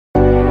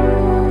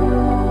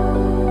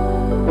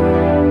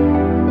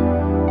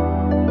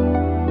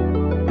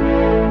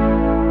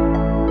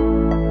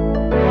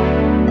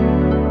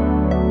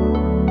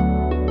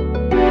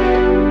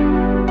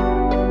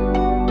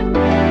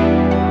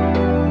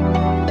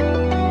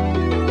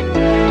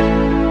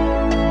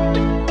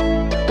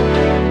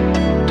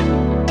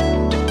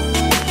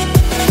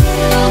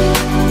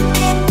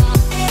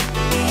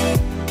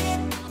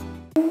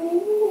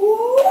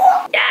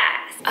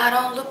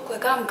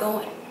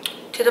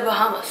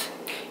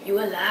You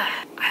a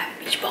lie. I have a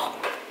beach ball.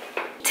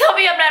 Tell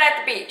me I'm not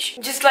at the beach.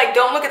 Just like,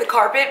 don't look at the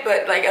carpet,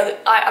 but like,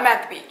 I'm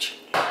at the beach.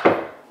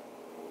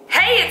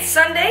 Hey, it's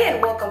Sunday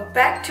and welcome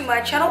back to my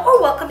channel,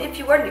 or welcome if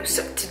you are new.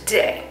 So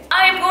today,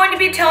 I am going to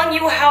be telling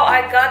you how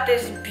I got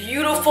this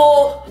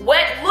beautiful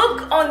wet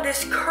look on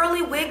this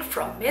curly wig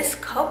from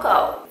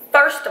Mscoco.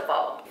 First of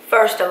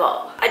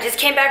all, I just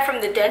came back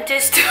from the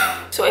dentist.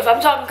 So if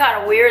I'm talking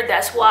kind of weird,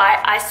 that's why.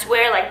 I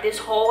swear like this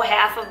whole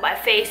half of my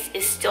face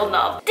is still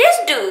numb. This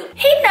dude,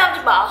 he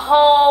numbed my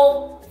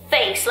whole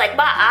face, like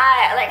my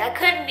eye, like I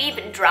couldn't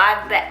even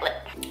drive back. Like,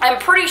 I'm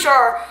pretty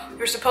sure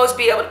you're supposed to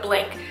be able to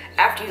blink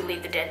after you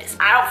leave the dentist.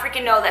 I don't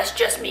freaking know, that's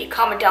just me.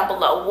 Comment down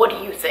below, what do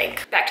you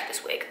think? Back to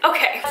this wig.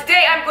 Okay,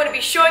 today I'm going to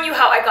be showing you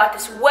how I got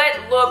this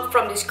wet look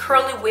from this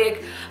curly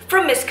wig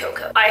from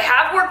Mscoco. I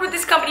have worked with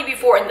this company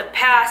before in the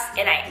past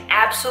and I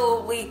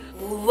absolutely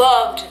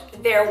loved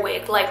their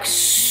wig, like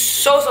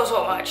so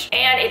much.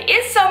 And it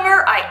is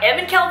summer. I am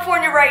in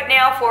California right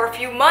now for a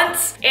few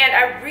months and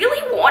I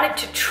really wanted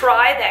to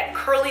try that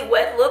curly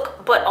wet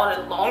look but on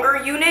a longer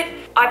unit.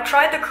 I've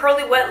tried the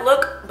curly wet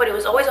look but it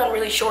was always on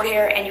really short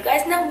hair, and you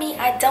guys know me,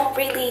 I don't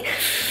really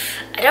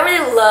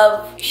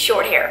love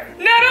short hair.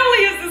 Not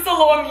only is this a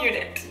long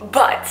unit,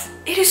 but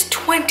it is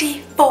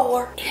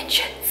 24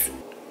 inches.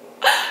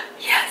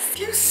 Yes,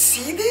 do you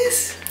see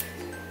this?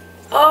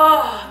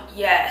 Oh,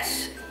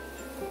 yes.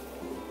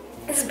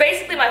 This is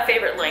basically my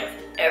favorite length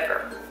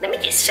ever. Let me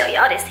just show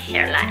y'all this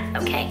hairline,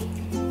 okay?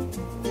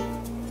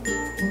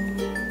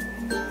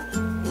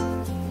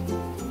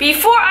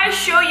 Before I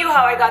show you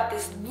how I got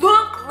this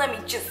look, let me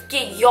just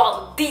give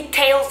y'all the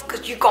details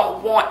because you're gonna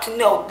want to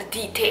know the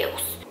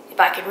details if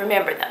I can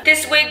remember them.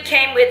 This wig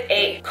came with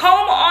a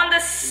comb on the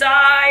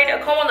side, a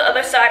comb on the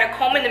other side, a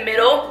comb in the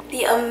middle,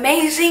 the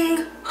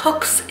amazing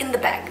hooks in the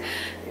back.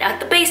 Not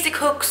the basic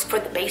hooks for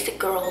the basic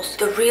girls,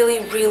 the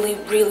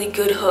really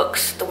good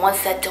hooks, the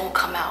ones that don't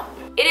come out.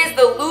 It is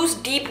the loose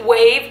deep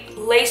wave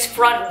lace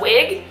front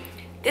wig.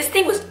 This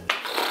thing was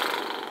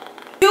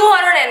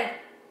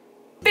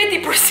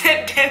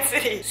 250%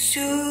 density,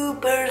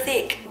 super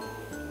thick.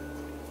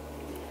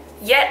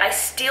 Yet I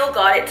still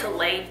got it to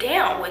lay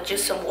down with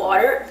just some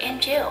water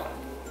and gel.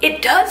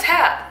 It does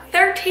have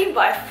 13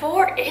 by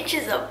 4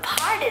 inches of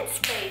parted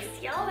space.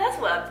 Y'all, that's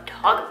what I'm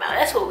talking about.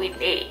 That's what we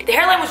need. The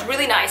hairline was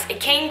really nice. It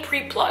came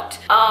pre-plucked.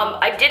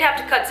 I did have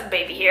to cut some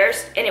baby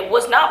hairs and it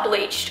was not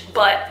bleached,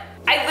 but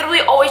I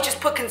literally always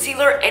just put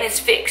concealer and it's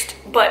fixed.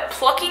 But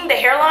plucking the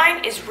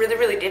hairline is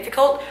really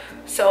difficult.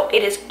 So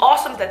it is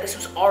awesome that this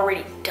was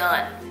already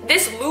done.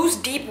 This loose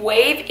deep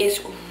wave is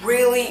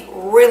really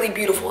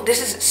beautiful. This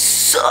is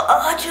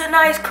such a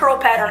nice curl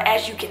pattern,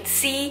 as you can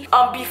see.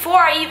 Before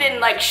I even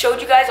like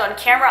showed you guys on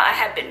camera, I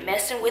have been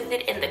messing with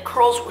it and the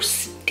curls were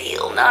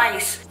still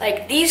nice.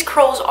 Like, these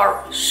curls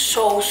are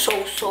so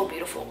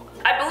beautiful.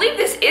 I believe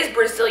this is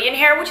Brazilian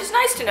hair, which is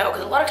nice to know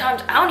because a lot of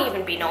times I don't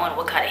even be knowing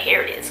what kind of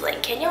hair it is.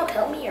 Like, can y'all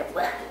tell me or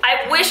what?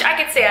 I wish I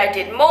could say I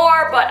did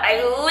more, but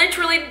I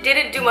literally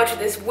didn't do much with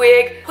this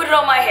wig. Put it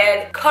on my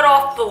head, cut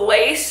off the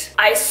lace.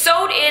 I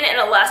sewed in an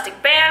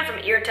elastic band from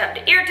ear tab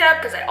to ear tab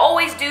because I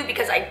always do,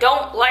 because I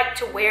don't like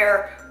to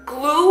wear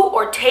glue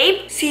or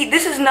tape. See,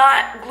 this is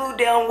not glued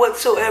down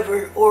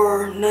whatsoever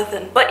or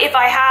nothing. But if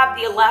I have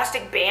the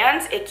elastic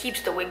bands, it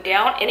keeps the wig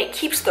down and it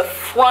keeps the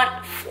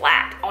front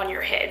flat on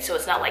your head so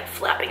it's not like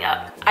flapping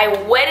up. I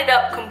wet it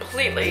up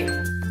completely.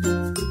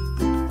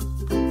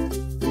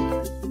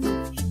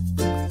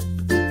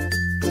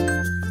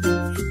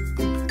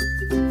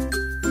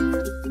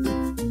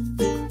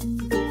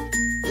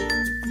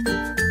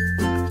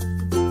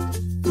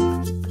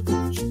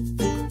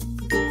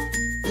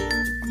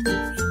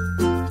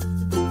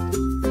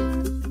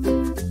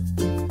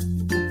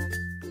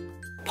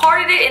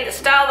 Parted it in the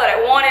style that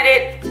I wanted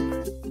it.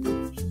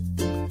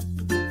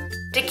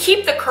 To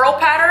keep the curl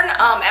pattern,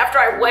 after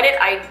I wet it,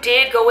 I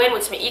did go in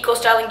with some eco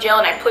styling gel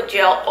and I put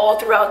gel all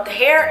throughout the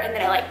hair and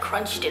then I like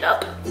crunched it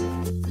up.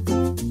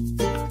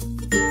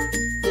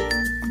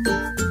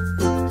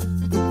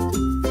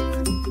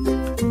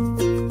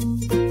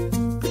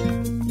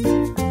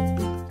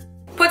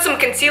 Put some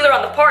concealer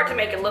on the part to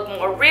make it look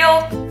more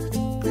real.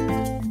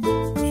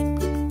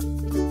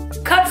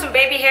 Cut some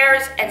baby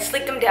hairs and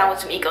slick them down with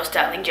some eco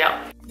styling gel.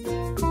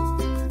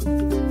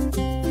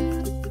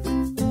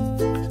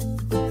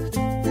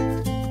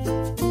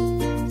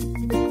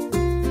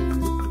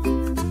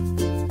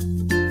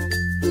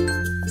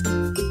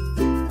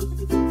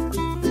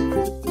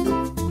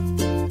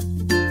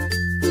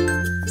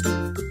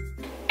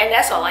 And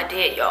that's all I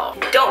did, y'all.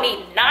 Don't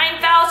need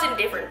 9,000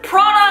 different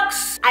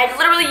products. I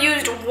literally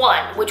used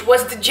one, which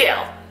was the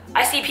gel.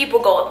 I see people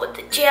going with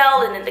the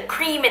gel and then the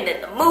cream and then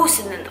the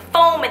mousse and then the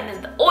foam and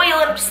then the oil,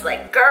 and I'm just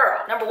like, girl,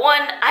 number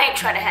one, I ain't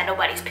trying to have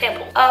nobody's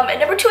pimple. And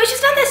number two, it's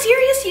just not that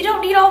serious. You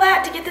don't need all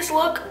that to get this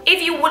look.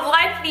 If you would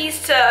like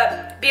these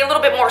to be a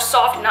little bit more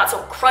soft and not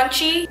so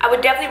crunchy, I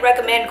would definitely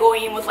recommend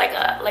going in with like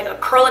a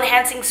curl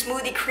enhancing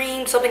smoothie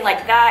cream, something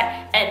like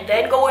that, and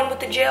then go in with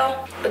the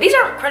gel. But these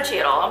aren't crunchy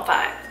at all. I'm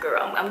fine,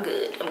 girl. I'm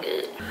good. I'm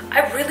good.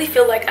 I really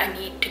feel like I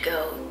need to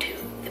go to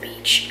the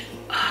beach.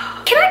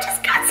 Can I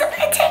just got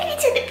somebody to take me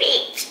to the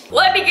beach?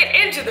 Let me get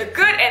into the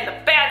good and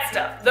the bad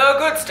stuff. The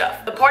good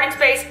stuff. The parting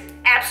space,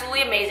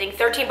 absolutely amazing.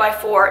 13 by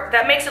 4.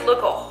 That makes it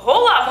look a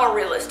whole lot more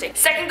realistic.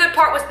 Second good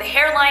part was the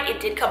hairline. It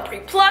did come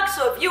pre-plucked,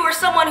 so if you are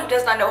someone who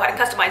does not know how to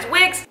customize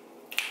wigs,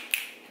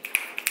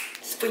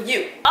 for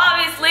you.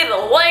 Obviously, the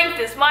length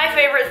is my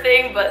favorite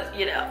thing, but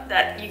you know,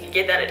 that you can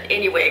get that at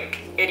any wig,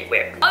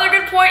 anywhere. Other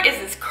good point is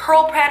this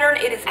curl pattern.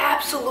 It is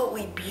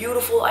absolutely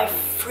beautiful. I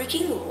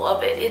freaking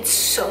love it. It's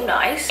so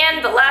nice.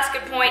 And the last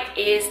good point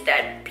is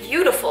that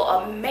beautiful,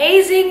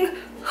 amazing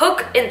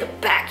hook in the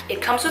back.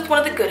 It comes with one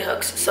of the good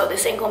hooks, so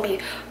this ain't gonna be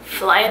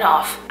flying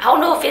off. I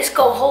don't know if it's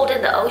gonna hold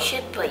in the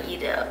ocean, but you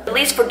know, at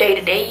least for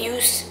day-to-day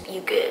use,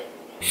 you good.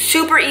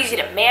 Super easy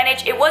to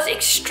manage. It was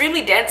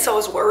extremely dense, so I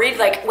was worried.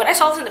 Like when I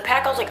saw this in the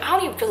pack, I was like, I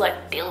don't even feel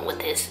like dealing with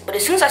this. But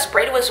as soon as I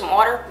sprayed it with some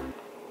water,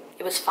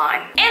 it was fine.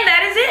 And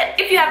that is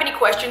it. If you have any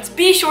questions,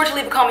 be sure to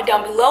leave a comment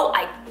down below.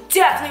 I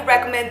definitely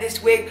recommend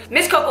this wig.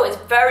 Mscoco is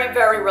very,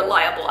 very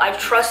reliable. I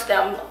trust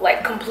them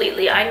like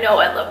completely. I know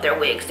I love their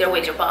wigs. Their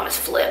wigs are bomb as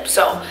flip.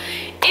 So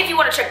if you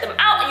want to check them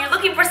out and you're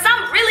looking for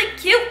some really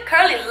cute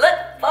curly look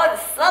for the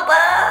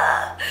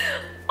summer,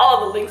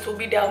 all the links will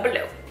be down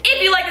below.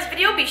 If you like this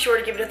video, be sure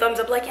to give it a thumbs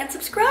up, like, and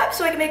subscribe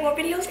so I can make more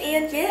videos.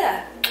 And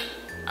yeah,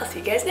 I'll see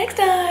you guys next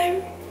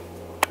time.